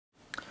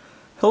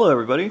Hello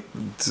everybody,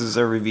 this is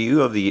a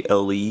review of the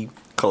LE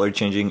color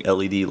changing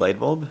LED light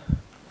bulb.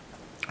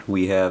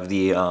 We have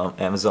the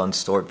Amazon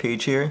store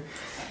page here.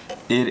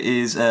 It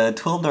is a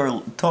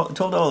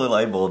 $12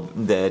 light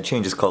bulb that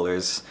changes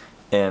colors,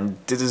 and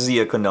this is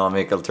the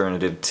economic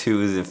alternative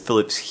to the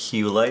Philips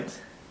Hue Light,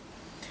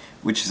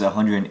 which is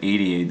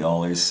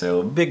 $188,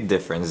 so big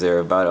difference there,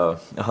 about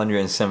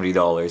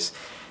 $170.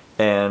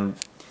 And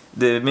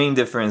the main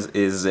difference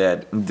is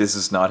that this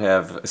does not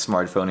have a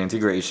smartphone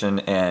integration,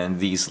 and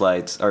these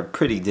lights are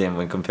pretty dim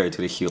when compared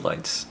to the Hue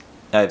lights.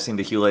 I've seen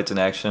the Hue lights in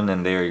action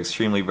and they're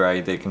extremely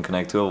bright, they can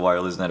connect to a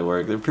wireless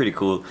network, they're pretty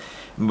cool,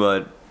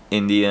 but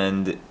in the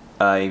end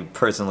I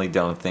personally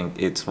don't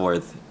think it's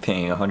worth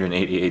paying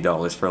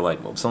 $188 for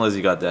light bulbs, unless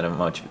you got that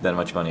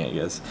much money, I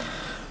guess.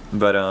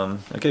 But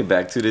okay,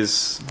 back to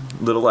this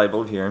little light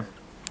bulb here.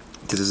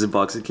 This is the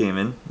box it came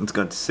in. It's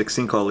got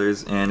 16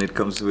 colors and it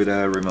comes with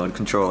a remote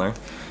controller,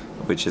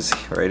 which is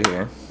right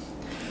here.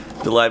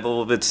 The light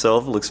bulb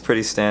itself looks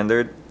pretty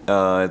standard.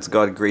 It's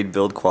got great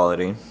build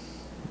quality.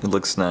 It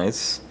looks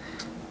nice.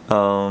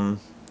 And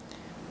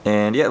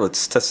yeah,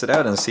 let's test it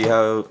out and see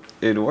how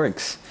it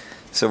works.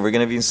 So we're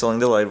going to be installing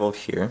the light bulb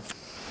here.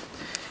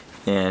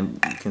 And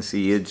you can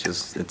see it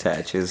just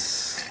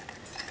attaches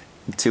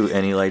to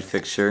any light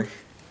fixture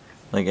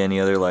like any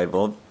other light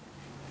bulb.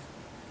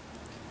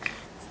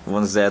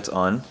 Once that's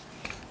on,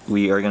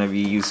 we are going to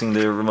be using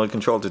the remote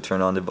control to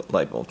turn on the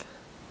light bulb.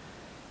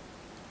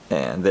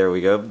 And there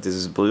we go. This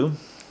is blue,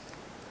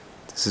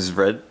 this is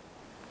red,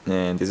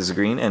 and this is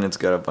green, and it's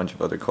got a bunch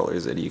of other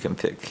colors that you can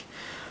pick.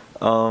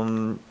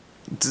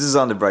 This is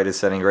on the brightest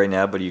setting right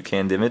now, but you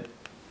can dim it.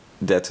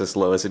 That's as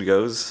low as it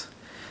goes,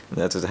 and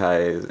that's as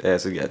high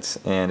as it gets.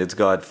 And it's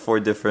got 4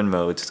 different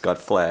modes. It's got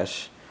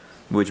flash,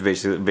 which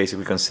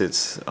basically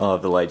consists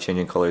of the light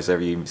changing colors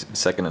every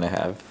second and a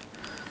half.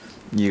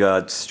 You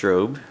got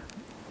strobe,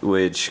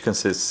 which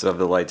consists of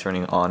the light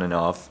turning on and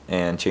off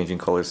and changing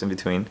colors in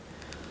between.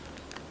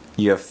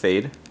 You have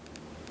fade,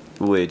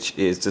 which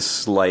is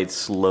just light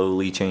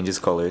slowly changes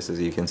colors, as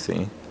you can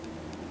see.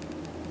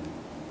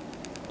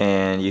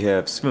 And you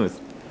have smooth,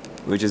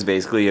 which is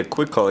basically a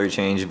quick color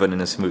change but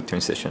in a smooth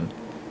transition,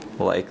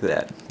 like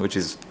that, which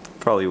is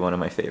probably one of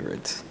my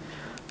favorites.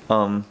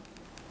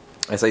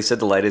 As I said,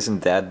 the light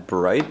isn't that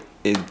bright.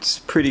 It's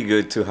pretty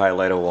good to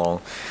highlight a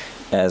wall,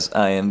 as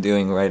I am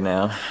doing right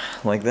now,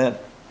 like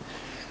that.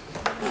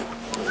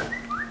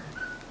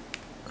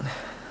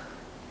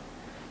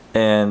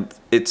 And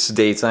it's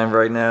daytime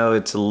right now.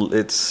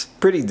 It's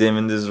pretty dim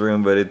in this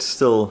room, but it's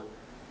still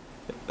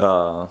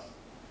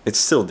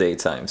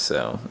daytime,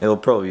 so it'll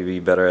probably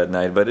be better at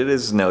night. But it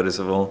is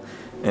noticeable,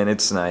 and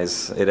it's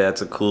nice. It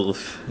adds a cool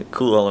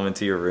element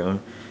to your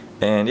room.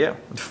 And yeah,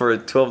 for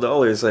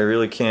 $12, I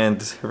really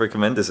can't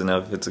recommend this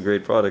enough. It's a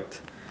great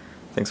product.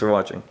 Thanks for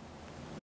watching.